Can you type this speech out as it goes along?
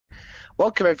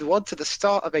Welcome everyone to the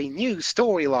start of a new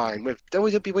storyline with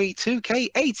WWE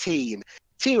 2K18.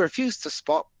 T refused to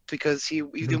spot because he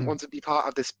didn't want to be part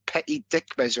of this petty dick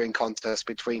measuring contest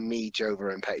between me,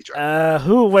 Jova, and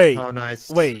Pedro. Wait. Oh, nice.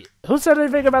 Wait, who said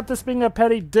anything about this being a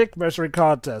petty dick measuring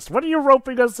contest? What are you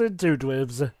roping us into,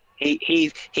 Dwibs?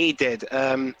 He did.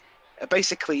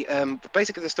 Basically,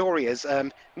 the story is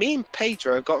me and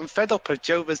Pedro have gotten fed up of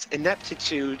Jova's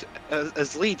ineptitude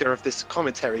as leader of this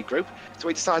commentary group, so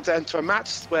we decided to enter a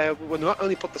match where we will not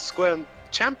only put the SCWRM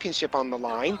championship on the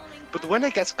line, but the winner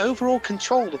gets overall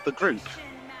control of the group.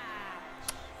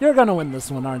 You're gonna win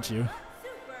this one, aren't you?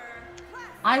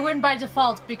 I win by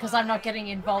default because I'm not getting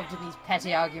involved in these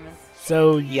petty arguments.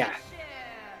 So, Yeah.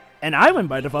 And I win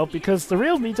by default because the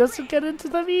real me doesn't get into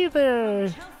them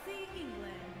either.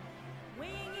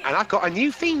 And I've got a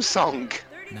new theme song.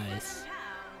 Nice.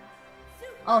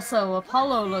 Also,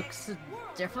 Apollo looks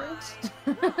different.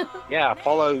 Yeah,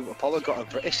 Apollo got a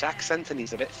British accent and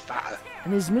he's a bit fatter.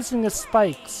 And he's missing his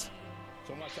spikes.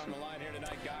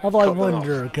 Although I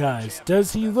wonder, guys,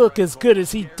 does he look as good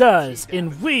as he does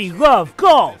in We Love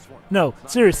Golf? No,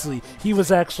 seriously, he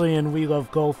was actually in We Love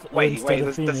Golf Wait,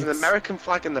 of there's an American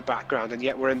flag in the background and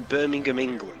yet we're in Birmingham,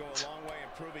 England.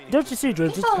 Don't you see,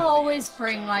 Dwibs? People always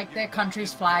bring, like, their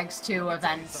country's flags to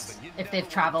events if they've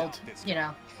traveled, you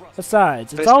know.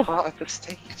 Besides, it's It's all part of the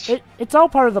stage. it's all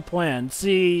part of the plan.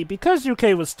 See, because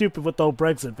UK was stupid with the whole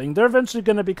Brexit thing, they're eventually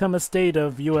going to become a state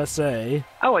of USA.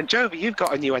 Oh, and Jova, you've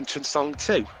got a new entrance song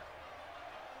too.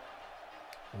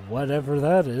 Whatever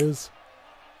that is.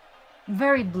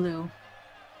 Very blue.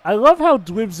 I love how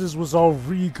Dwibs's was all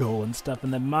regal and stuff,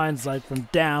 and then mine's like from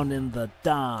down in the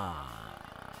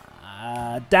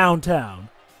downtown.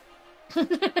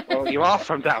 Well, you are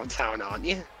from downtown, aren't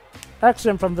you?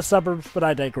 Actually, I'm from the suburbs, but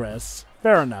I digress.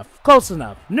 Fair enough. Close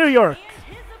enough. New York.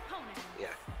 Yeah.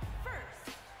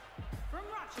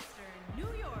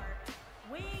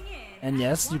 And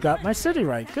yes, you got my city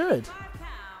right. Good.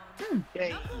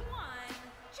 Yay.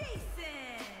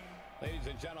 Ladies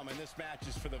and gentlemen, this match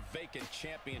is for the vacant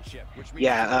championship.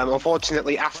 Yeah,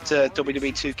 unfortunately, after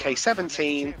WWE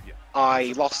 2K17,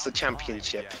 I lost the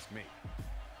championship.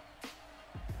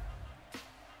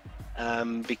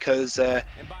 Because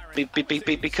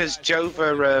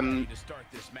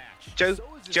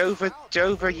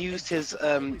Jova used his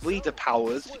leader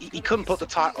powers. He couldn't put the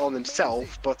title on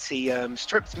himself, but he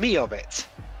stripped me of it.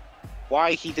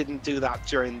 Why he didn't do that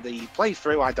during the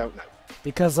playthrough, I don't know.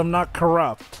 Because I'm not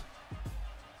corrupt.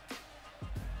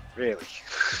 Really.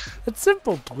 It's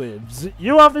simple, Dwibs.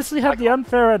 You obviously had the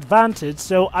unfair advantage,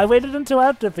 so I waited until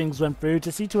after things went through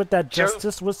to see to it that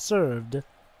justice was served.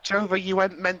 Jova, you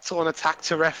went mental and attacked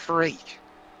a referee.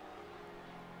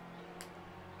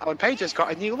 Oh, and Pedro's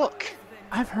got a new look.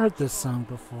 I've heard this song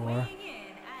before.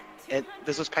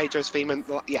 This was Pedro's theme, and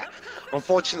yeah,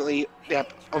 unfortunately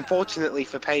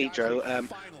for Pedro,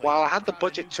 while I had the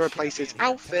budget to replace his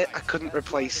outfit, I couldn't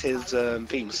replace his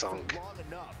theme song.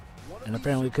 And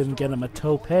apparently couldn't get him a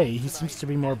toupee. He seems to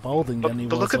be more balding than he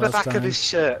was last time. But look at the back of his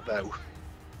shirt, though.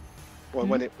 Well,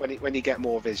 when you get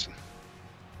more vision.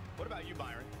 What about you,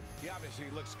 Byron? He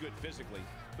obviously looks good physically,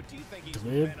 but do you think he's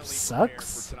Dwibs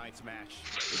sucks? for tonight's match?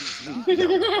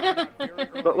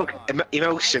 But look,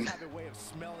 emotion.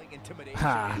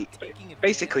 Ha.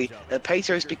 Basically,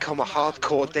 Pedro's become a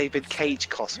hardcore David Cage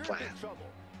cosplayer.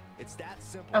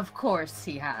 Of course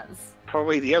he has.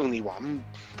 Probably the only one,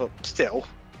 but still.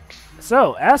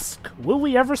 So, ask, will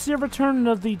we ever see a return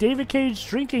of the David Cage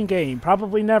drinking game?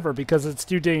 Probably never, because it's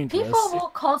too dangerous. People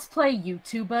will cosplay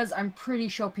YouTubers. I'm pretty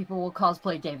sure people will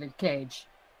cosplay David Cage.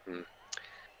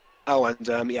 Oh,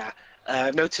 and yeah,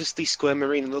 I've noticed the SCWRM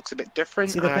arena looks a bit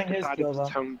different. See, the thing is,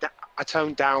 I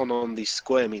toned down on the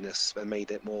squirminess and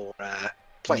made it more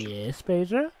plain. Yes,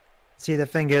 Pedro? See, the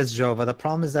thing is, Jova, the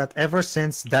problem is that ever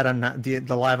since that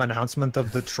the live announcement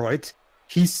of Detroit,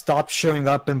 he stopped showing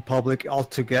up in public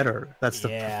altogether. That's the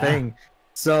thing.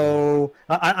 So,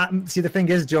 see, the thing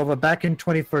is, Jova, back in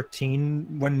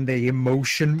 2013, when the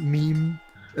emotion meme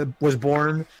was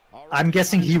born, I'm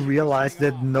guessing he realized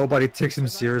that nobody takes him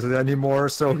seriously anymore,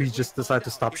 so he just decided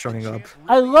to stop showing up.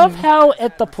 I love how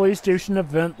at the PlayStation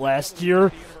event last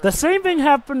year, the same thing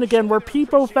happened again where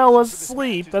people fell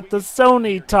asleep at the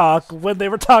Sony talk when they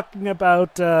were talking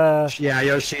about, Yeah,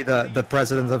 Yoshi, the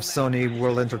president of Sony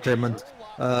World Entertainment,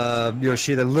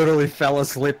 Yoshida literally fell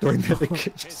asleep during the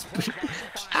speech.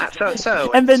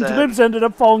 And then Dwibs ended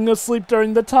up falling asleep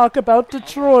during the talk about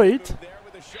Detroit.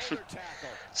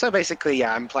 So basically,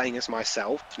 yeah, I'm playing as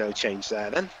myself. No change there,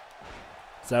 then.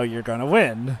 So you're gonna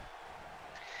win.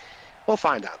 We'll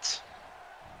find out.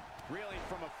 Really,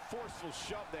 from a forceful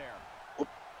shove there.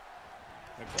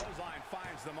 Clothesline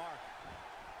finds the mark.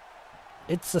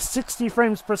 It's a 60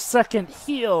 frames per second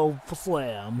heel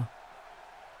slam.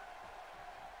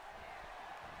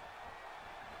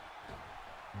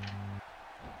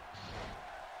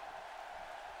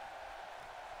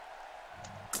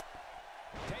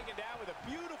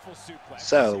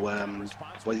 So,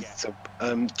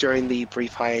 during the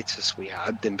brief hiatus we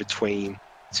had in between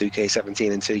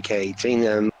 2K17 and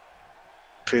 2K18,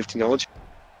 proved your knowledge.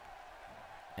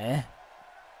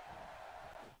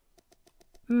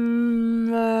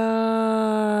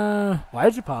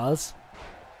 Why'd you pause?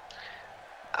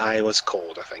 I was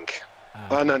cold, I think.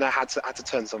 Oh no, I had to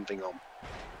turn something on.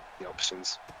 The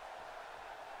options.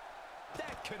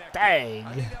 Dang.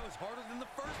 I think that was harder than the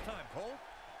first time, Cole.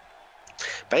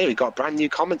 But hey, we got brand new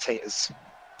commentators.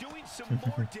 Doing some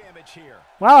more damage here.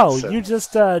 Wow, So- you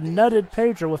just nutted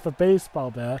Pedro with a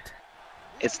baseball bat.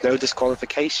 It's no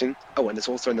disqualification. Oh, and it's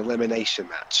also an elimination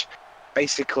match.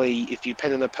 Basically, if you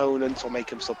pin an opponent or make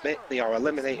them submit, they are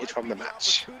eliminated from the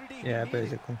match. Yeah,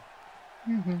 basically.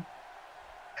 Mm-hmm.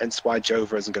 Hence why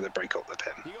Jova isn't going to break up the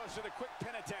pin. He goes for the quick pin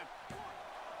attempt.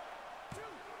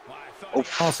 Well,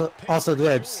 I thought he- Also,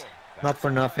 Dwibs, not for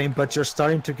nothing, but you're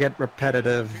starting to get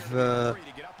repetitive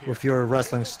with your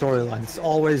wrestling storyline. It's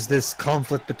always this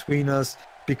conflict between us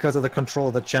because of the control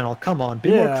of the channel. Come on,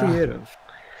 be more creative.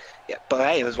 Yeah, but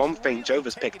hey, there's one thing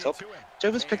Jova's picked up.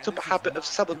 Jova's picked up a habit of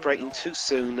celebrating too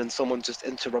soon and someone just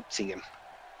interrupting him.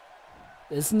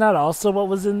 Isn't that also what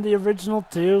was in the original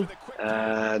too?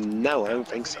 No, I don't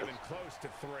think so. Even close to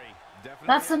 3. Definitely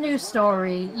That's the new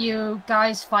story. You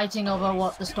guys fighting over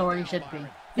what the story should be.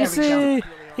 You There we go. see,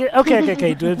 yeah,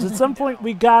 okay, dudes. At some point,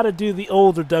 we gotta do the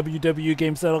older WWE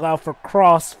games that allow for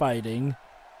cross fighting.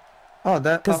 Oh,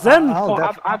 that. 'Cause then-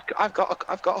 I've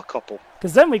got a couple.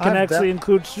 Because then we can I've actually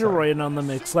include Shiroyan on the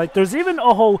mix. Like, there's even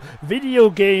a whole video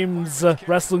games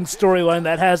wrestling storyline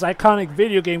that has iconic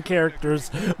video game characters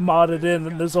modded in,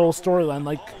 and there's a whole storyline.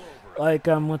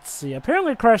 Let's see.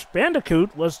 Apparently, Crash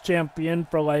Bandicoot was champion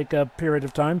for like a period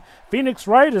of time. Phoenix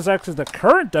Wright is actually the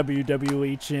current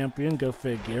WWE champion. Go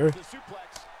figure. the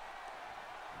suplex.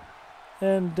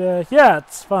 And yeah,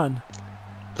 it's fun.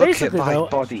 Look Basically, at my though,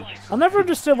 body. I'll never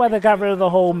understood why they got rid of the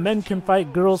whole men can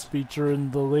fight girls feature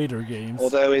in the later games.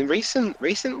 Although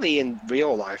recently in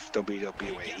real life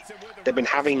WWE, they've been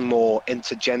having more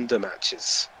intergender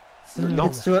matches.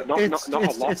 Not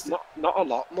a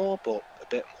lot more, but a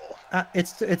bit more.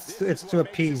 It's to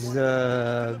appease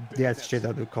the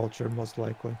SJW culture, most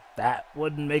likely. That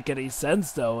wouldn't make any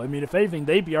sense, though. I mean, if anything,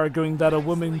 they'd be arguing that a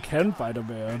woman can fight a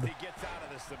man.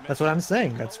 That's what I'm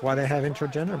saying. That's why they have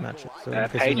intergender matches. So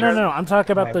because Pedro- No, I'm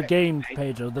talking about the game,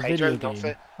 Pedro, the Pedro, video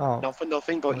game. not for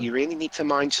nothing, but you really need to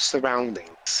mind your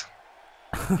surroundings.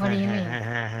 What do you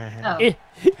mean? Oh.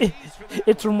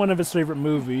 It's from one of his favorite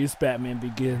movies, Batman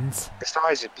Begins.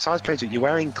 Besides, Pedro, you're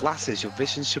wearing glasses. Your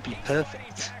vision should be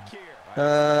perfect.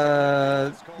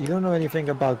 You don't know anything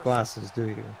about glasses, do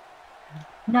you?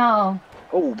 No.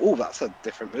 Oh, that's a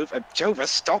different move. Jova,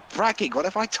 stop bragging. What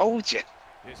have I told you?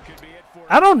 This could be it for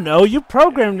I don't know, you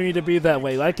programmed me to be that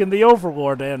way, like in the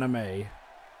Overlord anime.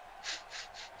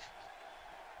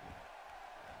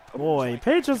 Boy,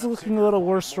 Paige is looking a little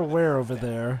worse for wear over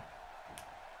there.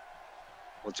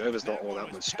 Well, Jova's not all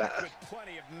that much better. with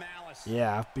plenty of malice.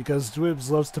 Yeah, because Dwibs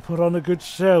loves to put on a good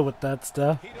show with that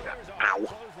stuff. He delivers on Ow. the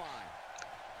clothesline.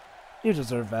 You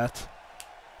deserve that.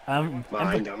 Mind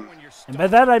When you're And by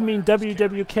that I mean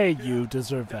WWK, you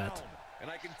deserve that. And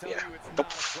I can tell Yeah. you it's not a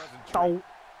pleasant treat. Oh.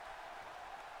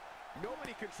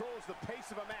 Nobody controls the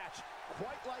pace of a match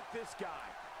quite like this guy.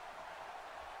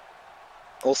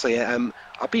 Also, yeah,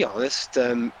 I'll be honest.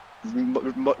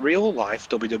 Real life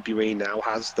WWE now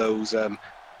has those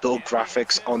little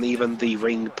graphics on even the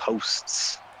ring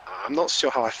posts. I'm not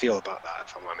sure how I feel about that,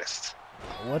 if I'm honest.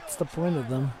 What's the point of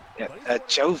them? Yeah,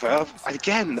 Jova,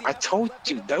 again, I told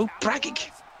you, no bragging.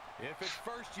 If at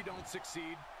first you don't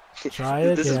succeed, Try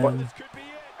This is what again. this could be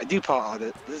it. a new part of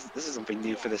it. This is something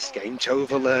new for this game.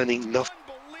 Jova learning nothing.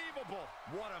 Unbelievable.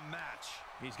 What a match.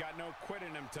 He's got no quit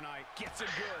in him tonight. Gets it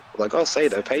good. Well, I gotta say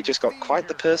though, Paige has got quite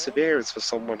the perseverance for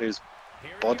someone whose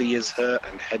body is hurt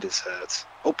and head is hurt.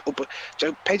 But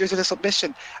Paige is in a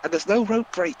submission, and there's no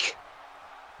rope break.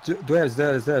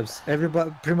 Devs.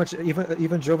 Everybody, pretty much,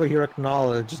 even Jova here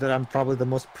acknowledged that I'm probably the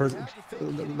most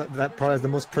that probably has the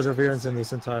most perseverance in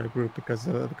this entire group because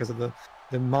of the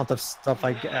amount of stuff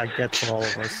I get from all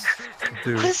of us to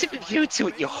do. What is it with you two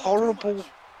and your horrible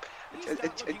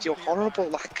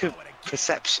lack of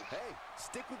perception? Hey,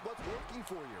 stick with what's working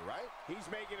for you, right? He's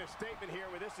making a statement here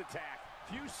with this attack.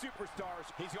 few superstars.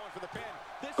 He's going for the pin.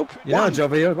 This Oh, could Yeah, One,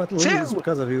 Jova, you're about to lose two,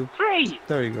 because of you. 3.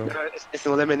 There you go. No, it's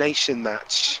an elimination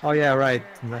match. Oh yeah, right.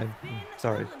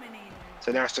 Sorry.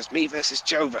 So now it's just me versus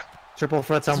Jova. Triple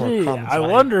threat somewhere. Gee, Comes, I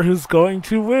wonder who's going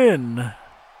to win.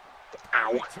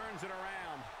 Ow. turns it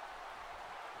around.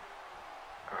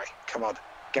 Alright, come on.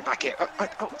 Get back here.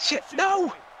 Oh, shit.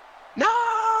 No! No!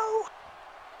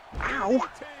 Ow!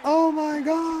 Oh my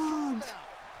god!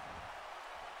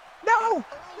 No!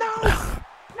 No!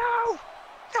 No!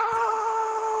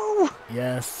 No!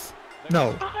 Yes.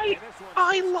 No.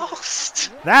 I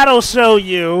lost! That'll show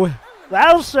you.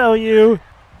 That'll show you.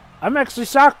 I'm actually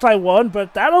shocked I won,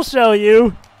 but that'll show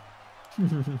you.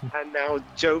 And now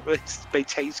Jova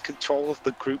maintains control of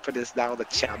the group and is now the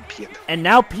champion. And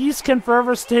now peace can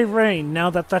forever stay reigned, now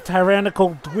that the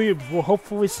tyrannical dweeb will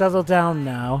hopefully settle down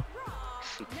now.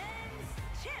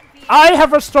 I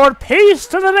have restored peace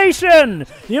to the nation!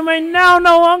 You may now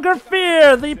no longer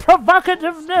fear the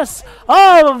provocativeness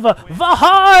of the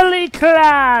Harley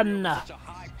Clan!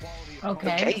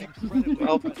 Okay.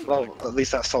 Well, at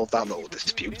least that solved that little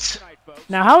dispute.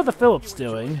 Now, how are the Phillips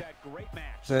doing?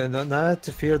 So not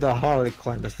to fear the Harley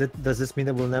clan. Does this mean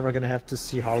that we're never gonna have to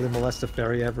see Harley molest a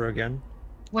fairy ever again?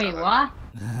 Wait, what?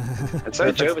 And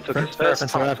so Jova took his first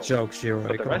title. Joke, Shiro. For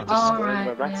the Come rest on. of Oh, right,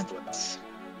 Square Wrestlers.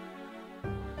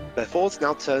 Their thoughts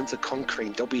now turn to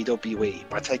conquering WWE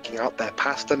by taking out their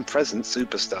past and present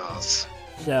superstars.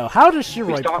 So, how does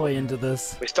Shiroi start- play into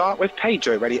this? We start with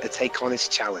Pedro ready to take on his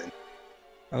challenge.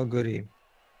 Oh goody.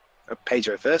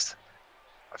 Pedro first.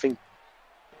 I think.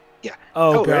 Yeah.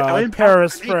 Oh, I'm god, in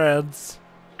Paris, Paris. France.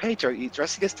 Pedro, you're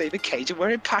dressing as David Cage and we're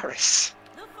in Paris.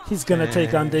 He's gonna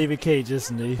take on David Cage,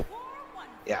 isn't he?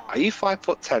 Yeah. Are you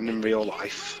 5'10" in real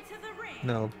life?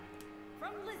 No.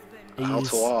 How He's-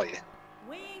 tall are you?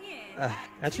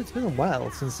 Actually, it's been a while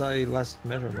since I last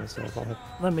measured myself.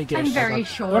 Let me guess. I'm very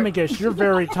short. Let me guess. You're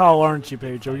very tall, aren't you,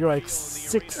 Pedro? You're like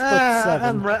 6'7".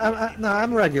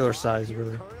 I'm regular size,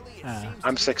 really.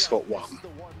 I'm 6'1".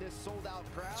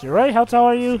 Shiroi, how tall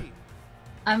are you?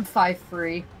 I'm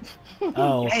 5'3".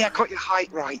 Oh. Hey, I got your height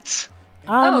right.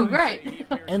 Oh, right.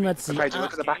 And let's see. Pedro,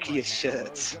 look at the back of your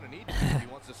shirt.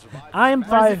 I'm What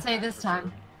does it 5. say this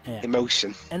time?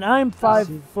 Emotion. And I'm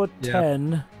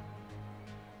 5'10".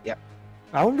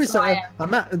 I won't be So sorry. I'm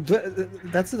not.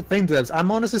 That's the thing, Dwibs. I'm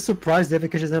honestly surprised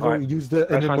David Cage has never Alright, used an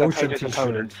Let's find out emotion Pedro's t-shirt.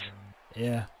 opponent.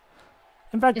 Yeah.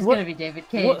 In fact, It's gonna be David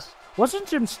Cage. wasn't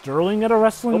Jim Sterling at a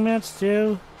wrestling match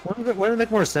too? Wouldn't it make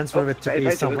more sense for it to be Pedro,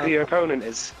 look someone? who your opponent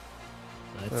is.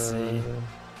 Let's see.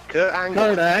 Kurt Angle.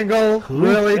 Kurt Angle,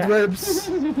 really, Yeah.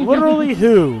 Dwibs? Literally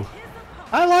who?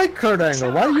 I like Kurt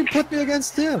Angle. Why do you put me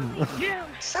against him? You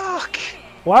suck.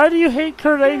 Why do you hate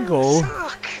Kurt Angle?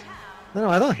 Suck. No,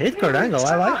 I don't hate Kurt Angle.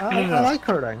 I like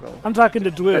Kurt Angle. I'm talking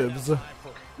to Dwibs.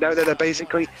 No.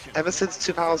 Basically, ever since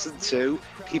 2002,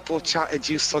 people chatted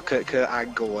 "You suck" at Kurt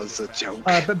Angle as a joke.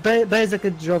 But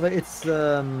basically, Jova, it's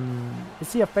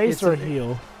Is he a face It's or a a-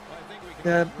 heel?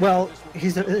 well,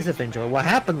 he's a thing, Jova. What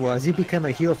happened was he became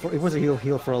a heel he was a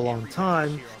heel for a long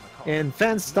time, and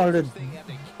fans started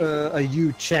a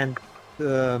 "You" chant.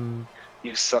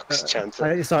 You sucks, chant. A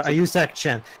USAC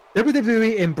chant.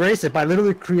 WWE embraced it by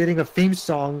literally creating a theme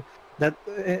song that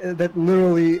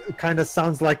literally kind of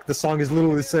sounds like the song is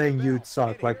literally saying "You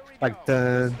suck," like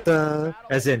dun dun,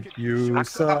 as in "You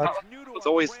suck."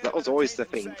 That was always the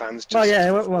theme. Fans just. Oh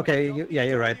yeah, okay, yeah,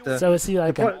 you're right. So is he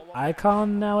like an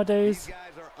icon nowadays?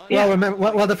 Well, remember,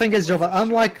 well, the thing is, Jova,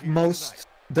 unlike most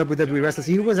WWE wrestlers,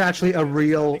 he was actually a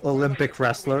real Olympic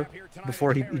wrestler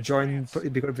before he joined,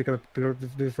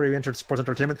 before he entered sports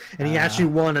entertainment, and he actually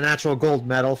won an actual gold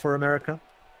medal for America.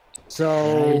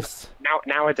 So Nice.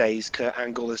 Nowadays, Kurt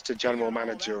Angle is the general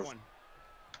manager of.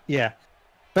 yeah,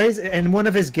 and one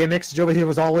of his gimmicks, Jova, he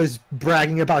was always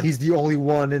bragging about he's the only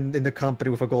one in the company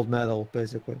with a gold medal,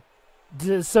 basically.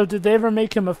 So did they ever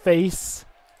make him a face?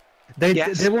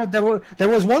 Yes. There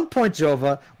was one point,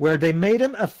 Jova, where they made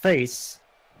him a face,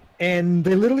 and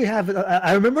they literally have.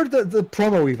 I remember the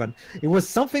promo even. It was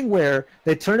something where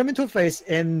they turned him into a face,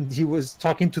 and he was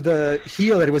talking to the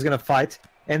heel that he was gonna fight,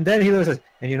 and then he says,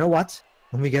 "And you know what?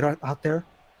 When we get out there,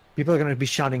 people are gonna be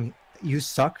shouting, 'You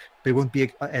suck,' but it won't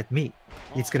be at me.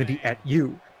 It's gonna be at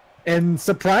you." And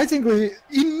surprisingly,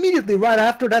 immediately right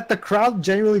after that, the crowd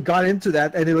genuinely got into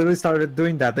that, and they literally started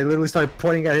doing that. They literally started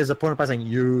pointing at his opponent by saying,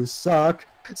 "You suck."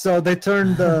 So they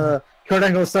turned the Kurt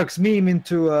Angle sucks meme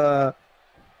into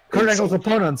Kurt Angle's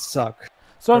opponents suck.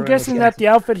 So I'm Or, guessing yeah. that the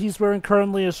outfit he's wearing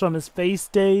currently is from his face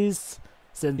days.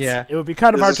 Since Yeah. it would be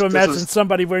kind of hard to This imagine is-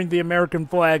 somebody wearing the American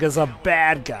flag as a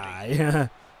bad guy.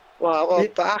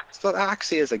 that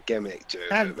actually is a gimmick, Joe.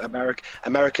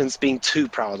 Americans being too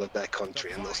proud of their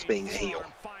country and thus being a heel.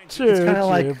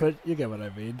 True, but you get what I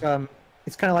mean.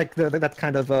 It's kind of like that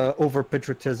kind of over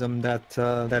patriotism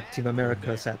that Team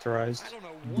America satirized.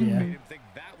 Yeah.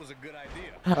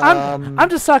 I'm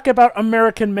just talking about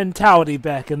American mentality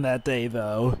back in that day,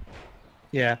 though.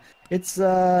 Yeah, it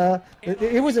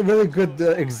was a really good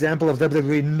example of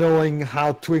WWE knowing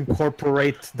how to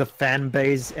incorporate the fan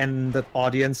base and the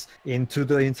audience into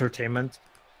the entertainment.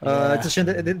 It's a shame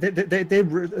that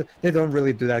they don't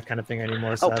really do that kind of thing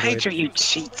anymore. Oh, Pedro, you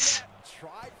cheats!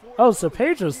 Oh, so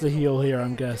Pedro's the heel here,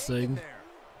 I'm guessing.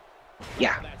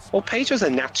 Yeah. Well, Pedro's a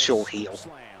natural heel.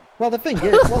 Well, the thing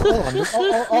is, hold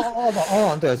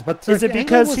on, but is it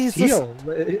because he's heel?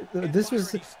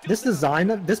 This design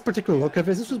of this particular look of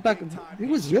his. This was back. He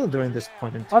was heel during this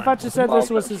point in time. I thought you said this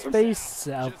was his face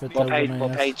outfit. Well,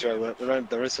 Pedro,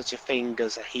 there is such a thing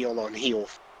as a heel on heel.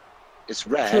 It's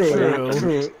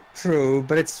rare. True,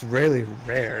 but it's really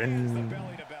rare. And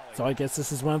so I guess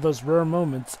this is one of those rare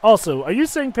moments. Also, are you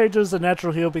saying Pedro's a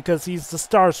natural heel because he's the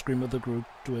Starscream of the group,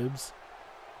 Dwibs?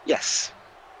 Yes.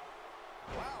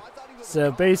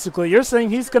 So basically, you're saying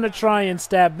he's going to try and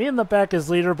stab me in the back as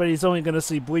leader, but he's only going to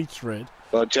see bleach red.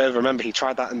 Well, Joe, remember, he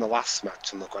tried that in the last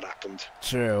match, and look what happened.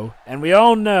 True. And we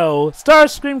all know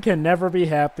Starscream can never be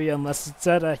happy unless it's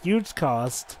at a huge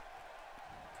cost.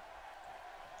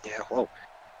 Yeah, whoa.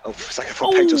 Oh, for a second, I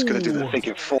thought Pedro's going to do the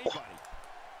figure 4.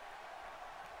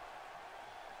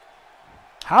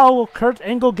 How will Kurt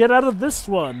Angle get out of this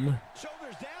one?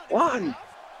 1,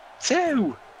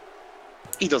 2.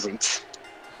 He doesn't.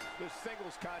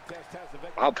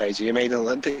 Wow, Pedro, you made an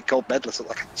Olympic gold medalist look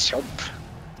like a chump.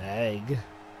 Dang.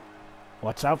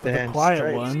 Watch out for the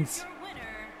quiet ones.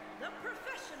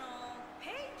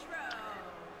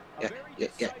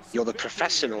 Yeah, you're the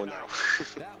professional now.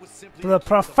 The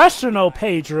professional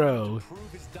Pedro.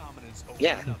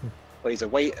 Yeah. Well, he's a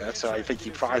waiter, so I think he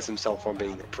prides himself on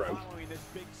being a pro.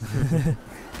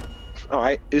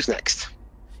 Alright, who's next?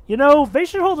 You know, they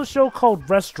should hold a show called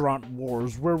Restaurant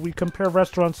Wars, where we compare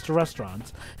restaurants to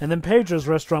restaurants, and then Pedro's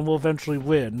restaurant will eventually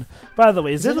win. By the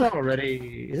way, isn't there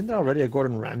already a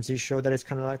Gordon Ramsay show that is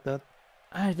kind of like that?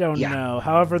 I don't know.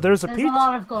 However, there's a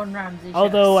lot of Gordon Ramsay shows.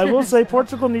 Although I will say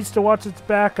Portugal needs to watch its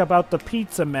back about the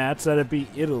pizza mats that it beat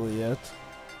Italy at.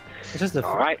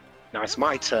 Alright, now it's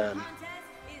my turn.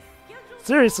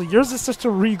 Seriously, yours is such a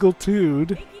regal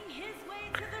dude.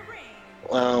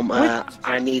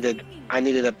 I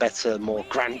needed a better, more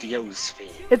grandiose theme.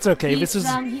 It's okay. He's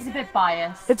a bit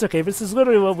biased. It's okay. This is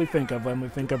literally what we think of when we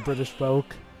think of British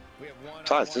folk.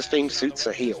 Besides, this theme suits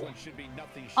a heel.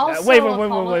 Also, wait.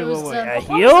 A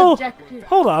heel?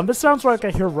 Hold on. This sounds like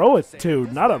a heroic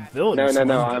dude, not a villain.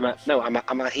 No.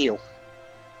 I'm a heel.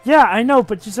 Yeah, I know,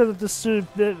 but you said that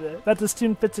this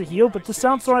tune fits a heel, but this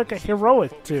sounds like a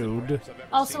heroic dude.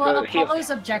 Also,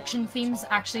 Apollo's objection themes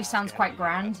actually sounds quite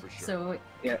grand, so...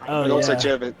 Yeah, and also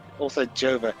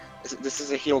Jova, this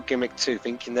is a heel gimmick too,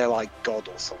 thinking they're like God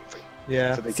or something.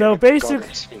 Yeah.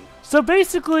 So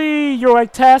basically, you're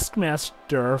like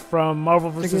Taskmaster from Marvel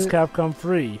vs. Capcom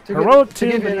 3. Heroic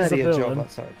tune, but he's a villain.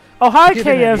 Oh, hi,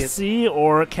 KFC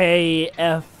or KFC.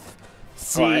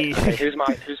 Right, okay,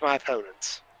 who's my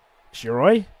opponent?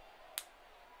 Shiroi?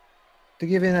 To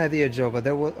give you an idea, Jova,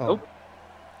 there was... Oh.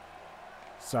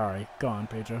 Sorry. Go on,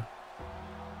 Pedro.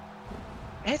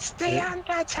 It's The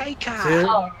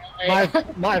Undertaker!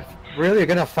 Really? You're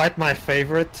gonna fight my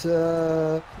favorite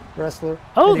wrestler?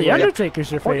 Oh, anyway, The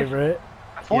Undertaker's your favorite.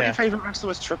 I thought your favorite wrestler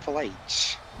was Triple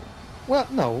H. Well,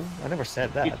 no, I never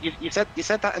said that. You said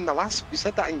that in the last... You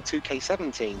said that in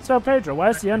 2K18. So, Pedro, why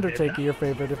is The Undertaker your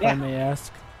favorite, if I may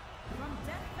ask?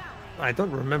 I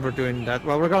don't remember doing that.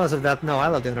 Well, regardless of that, no, I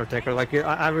love The Undertaker. Like,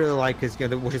 I really like his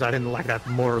game, which is I didn't like that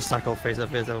motorcycle phase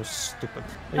of his. That was stupid.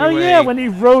 Anyway, oh yeah, when he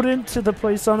rode into the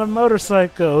place on a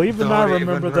motorcycle. Even I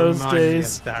remember those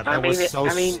days. That was so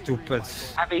stupid.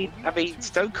 I mean,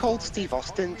 Stone Cold Steve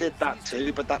Austin did that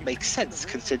too, but that makes sense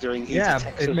considering he's a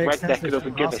Texas redneck who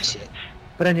doesn't give a shit.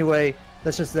 But anyway,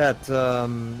 that's just that,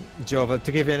 Jova,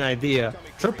 to give you an idea.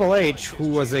 Triple H, who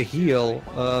was a heel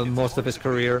most of his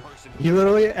career, he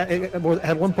literally,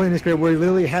 at one point in his career, where he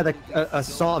literally had a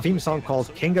theme song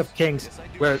called King of Kings,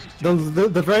 where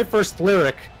the very first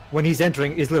lyric when he's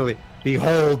entering is literally,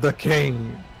 "Behold the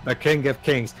King of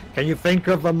Kings." Can you think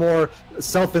of a more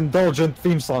self-indulgent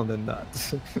theme song than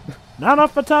that? Not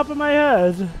off the top of my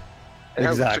head.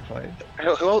 Exactly.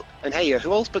 Who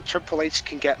else but Triple H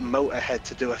can get Motorhead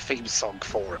to do a theme song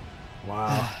for him?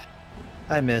 Wow.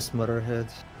 I miss Motorhead.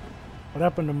 What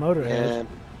happened to Motorhead?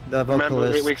 The Remember,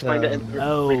 vocalist. we explained it.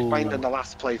 We explained Oh. in the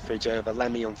last playthrough, Jova.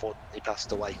 Lemmy unfortunately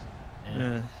passed away.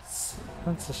 Yeah.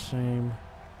 That's a shame.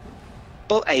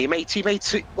 But hey, he made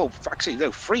two. Well, actually,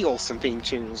 no, three awesome theme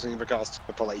tunes in regards to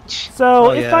Triple H. So, Oh,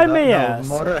 if yeah, I may ask,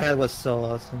 Motorhead was so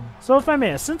awesome. so if I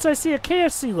may ask, since I see a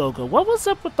KFC logo, what was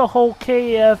up with the whole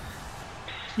KF?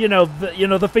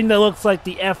 The thing that looks like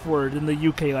the F word in the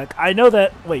UK. Like, I know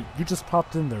that. Wait, you just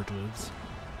popped in there, Dwibs.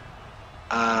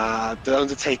 The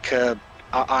Undertaker.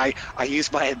 I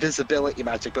used my invisibility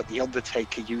magic, but the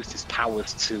Undertaker used his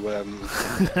powers to.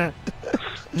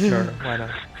 Sure, why not?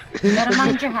 You gotta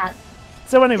mind your hat.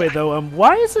 So anyway, though,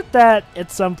 why is it that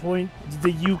at some point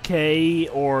the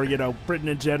UK or Britain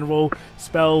in general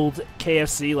spelled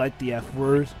KFC like the F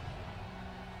word?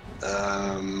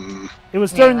 It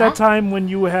was during that time when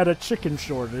you had a chicken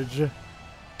shortage.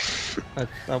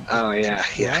 Oh yeah.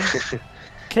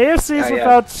 KFC's Yeah.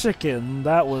 without chicken.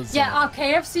 That was Yeah, our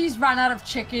KFC's ran out of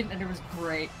chicken and it was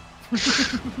great.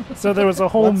 So there was a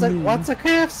whole. What's a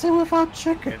KFC without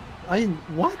chicken? I mean,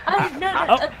 what? But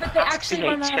they actually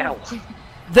ran out of chicken.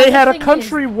 They And had the a thing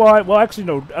countrywide, well, actually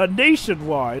no, a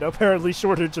nationwide apparently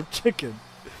shortage of chicken.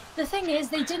 The thing is,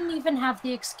 they didn't even have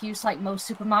the excuse like most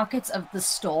supermarkets of the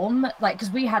storm, like because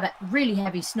we had really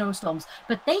heavy snowstorms,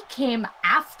 but they came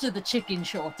after the chicken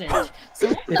shortage. So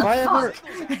what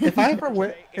If I ever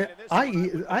went,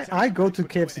 I go to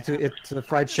KFC to eat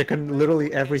fried chicken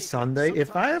literally every Sunday.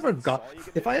 If I ever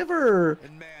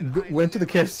went to the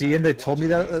KFC and they told me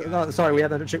that, no, sorry, we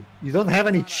have no chicken. You don't have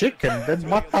any chicken. Then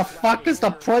what the fuck is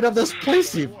the point of this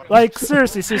place? Like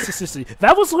seriously,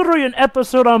 that was literally an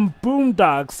episode on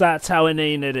Boondocks. That's how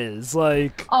inane it is.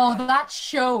 Like, Oh, that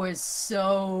show is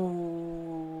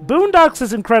so. Boondocks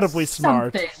is incredibly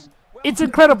smart. Something. It's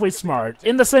incredibly smart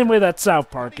in the same way that South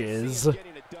Park is.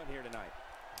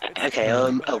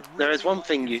 Okay. There is one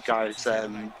thing you guys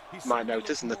might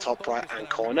notice in the top right-hand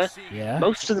corner. Yeah.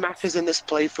 Most of the matches in this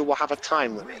playthrough will have a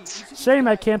time limit. Shame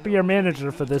I can't be your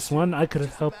manager for this one. I could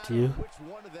have helped you.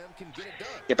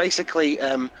 Yeah, basically,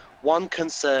 one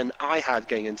concern I had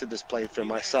going into this playthrough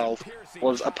myself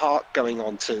was a part going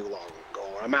on too long,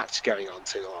 or a match going on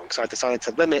too long. So I decided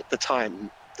to limit the time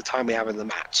we have in the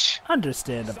match.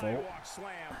 Understandable.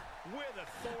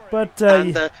 But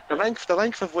And the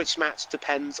length of which match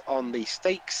depends on the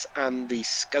stakes and the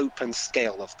scope and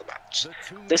scale of the match.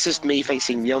 This is me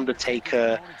facing the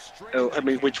Undertaker,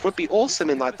 which would be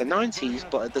awesome in like the 90s,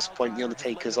 but at this point the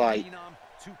Undertaker's like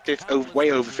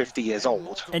way over 50 years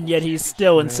old. and yet he's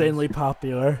still insanely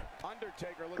popular.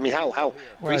 I mean, how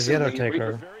Where's the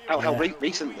Undertaker?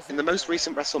 recent in the most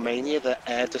recent WrestleMania that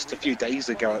aired just a few days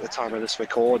ago at the time of this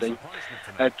recording,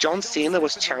 John Cena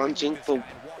was challenging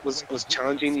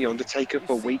the Undertaker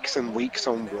for weeks and weeks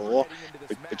on Raw,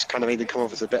 which kind of made him come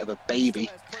off as a bit of a baby,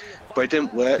 but it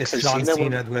didn't work. It's So John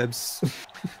Cena Dwibs.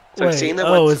 Wait,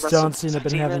 has John Cena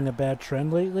been having a bad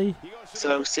trend lately?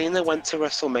 So Cena went to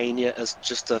WrestleMania as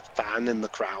just a fan in the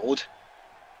crowd,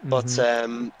 but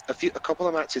a couple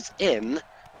of matches in,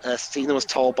 Cena was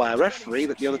told by a referee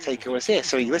that the Undertaker was here,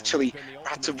 so he literally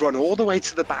had to run all the way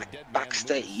to the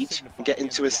backstage and get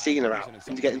into his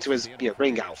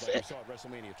ring outfit,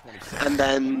 and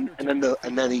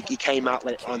then he came out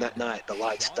later on that night. The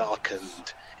lights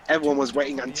darkened. Everyone was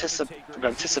waiting with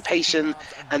anticipation,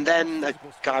 and then a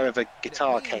guy with a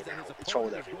guitar came out and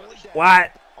trolled everybody.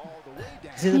 What?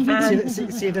 See, the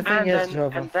thing is,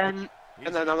 Jova.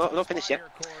 And then I'm not finished yet.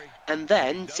 And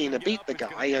then Cena beat the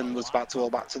guy and was about to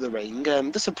walk back to the ring.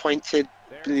 Disappointed,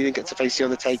 he didn't get to face the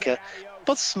Undertaker,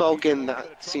 but smoking that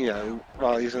he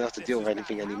doesn't have to deal with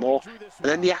anything anymore. And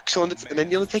then the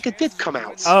Undertaker did come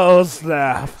out. Oh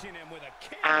snap!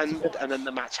 And then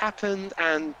the match happened,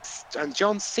 and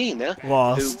John Cena,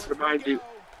 Lost. who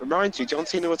remind you, John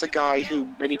Cena was a guy who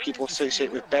many people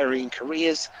associate with burying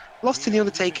careers, lost to the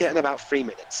Undertaker in about 3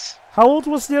 minutes. How old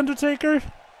was the Undertaker?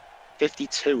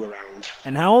 52 around.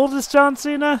 And how old is John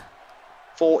Cena?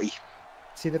 40.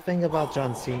 See, the thing about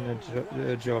John Cena,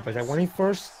 Joe, is that when he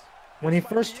first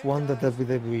won the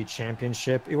WWE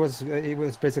Championship, it was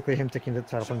basically him taking the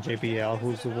title from JBL,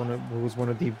 who's one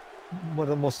of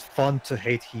the most fun to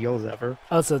hate heels ever.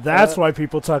 Oh, so that's why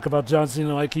people talk about John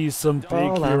Cena like he's some big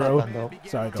hero.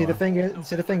 Sorry, the thing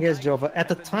is, Jova, at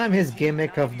the time his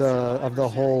gimmick of the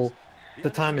whole,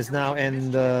 the time is now,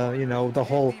 and the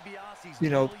whole,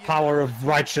 power of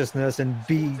righteousness and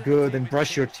be good and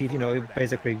brush your teeth,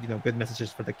 basically, good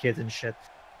messages for the kids and shit.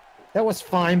 That was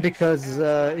fine because,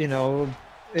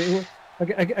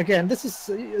 again, this is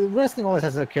wrestling always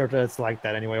has a character that's like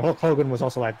that anyway. Hulk Hogan was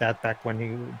also like that back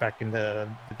in the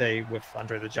day with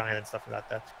Andre the Giant and stuff like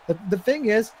that. But the thing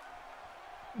is,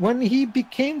 when he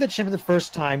became the champion the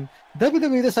first time,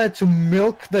 WWE decided to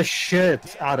milk the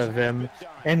shit out of him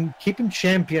and keep him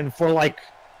champion for like,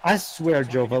 I swear,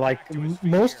 Jova, like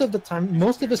most of the time,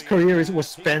 most of his career was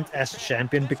spent as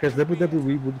champion because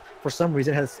WWE would, for some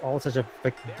reason, has all such a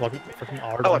freaking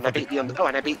art. Oh, and I beat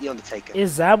the Undertaker.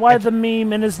 Is that why the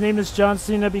meme and his name is John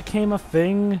Cena became a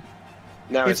thing?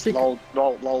 No, it's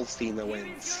LOL Cena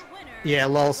wins. Yeah,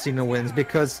 LOL Cena wins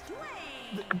because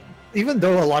even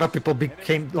though a lot of people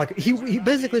became like he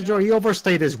basically he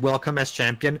overstayed his welcome as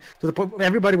champion to the point where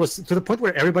everybody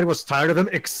was tired of him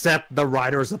except the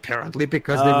writers apparently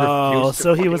because they refused to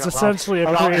so he was essentially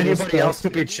allow a anybody else to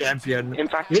be champion. In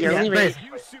fact, he only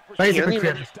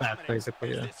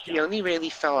really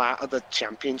fell out of the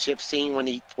championship scene when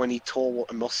he tore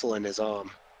a muscle in his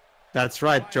arm. That's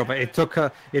right, Jova. It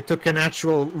took an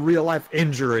actual real life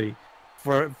injury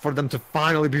for them to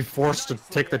finally be forced to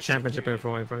take the championship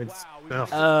from him.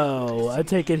 Oh, I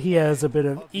take it he has a bit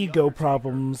of ego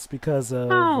problems because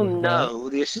of. Oh no! No,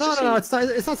 it's not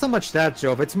so much that,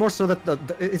 Jova. It's more so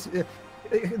that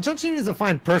John Cena is a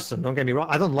fine person. Don't get me wrong.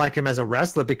 I don't like him as a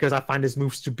wrestler because I find his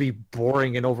moves to be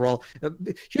boring and overall.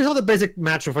 Here's how the basic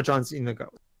match for John Cena goes.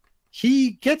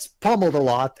 He gets pummeled a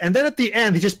lot, and then at the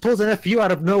end, he just pulls an FU out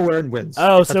of nowhere and wins.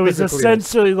 Oh, That's so he's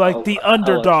essentially like the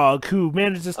underdog who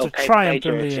manages to triumph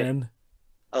in the end.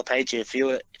 Oh, Paige, if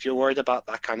you're worried about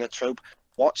that kind of trope,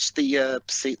 watch the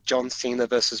John Cena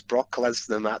versus Brock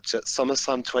Lesnar match at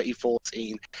SummerSlam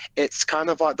 2014. It's kind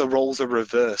of like the roles are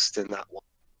reversed in that one.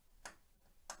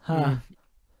 Huh.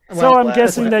 So I'm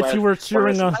guessing that you were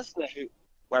cheering on.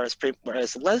 Whereas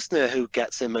Lesnar, who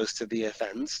gets in most of the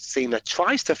events, Cena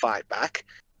tries to fight back,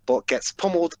 but gets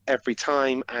pummeled every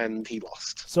time, and he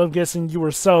lost. So I'm guessing you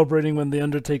were celebrating when The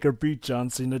Undertaker beat John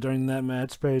Cena during that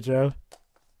match, Pedro.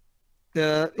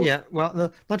 Yeah,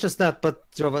 well, not just that, but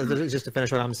just to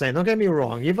finish what I'm saying, don't get me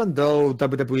wrong, even though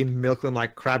WWE milked him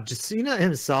like crap, Cena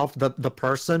himself, the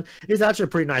person, is actually a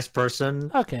pretty nice person.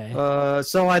 Okay.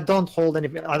 So I don't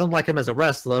like him as a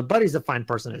wrestler, but he's a fine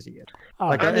person as he is.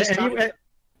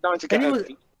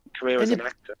 Career as an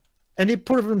actor. And he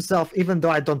proved himself, even though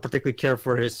I don't particularly care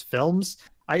for his films,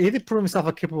 he did prove himself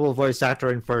a capable voice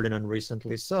actor in Ferdinand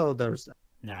recently, so there's that.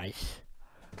 Nice.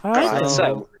 Alright,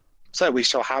 so we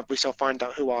shall find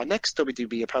out who our next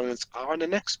WWE opponents are in the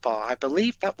next part. I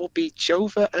believe that will be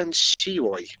Jova and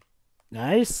Shiroi.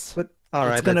 Nice. But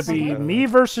alright, it's gonna be me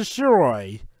versus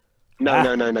Shiroi.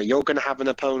 No. You're gonna have an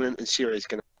opponent, and Shiroi's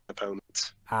gonna have an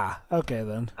opponent. Okay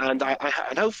then. And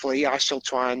and hopefully I shall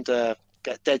try and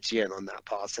get Deji in on that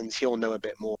part, since he'll know a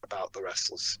bit more about the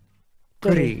wrestlers.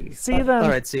 See you then.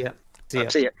 Alright, see ya. See ya.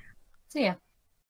 See ya.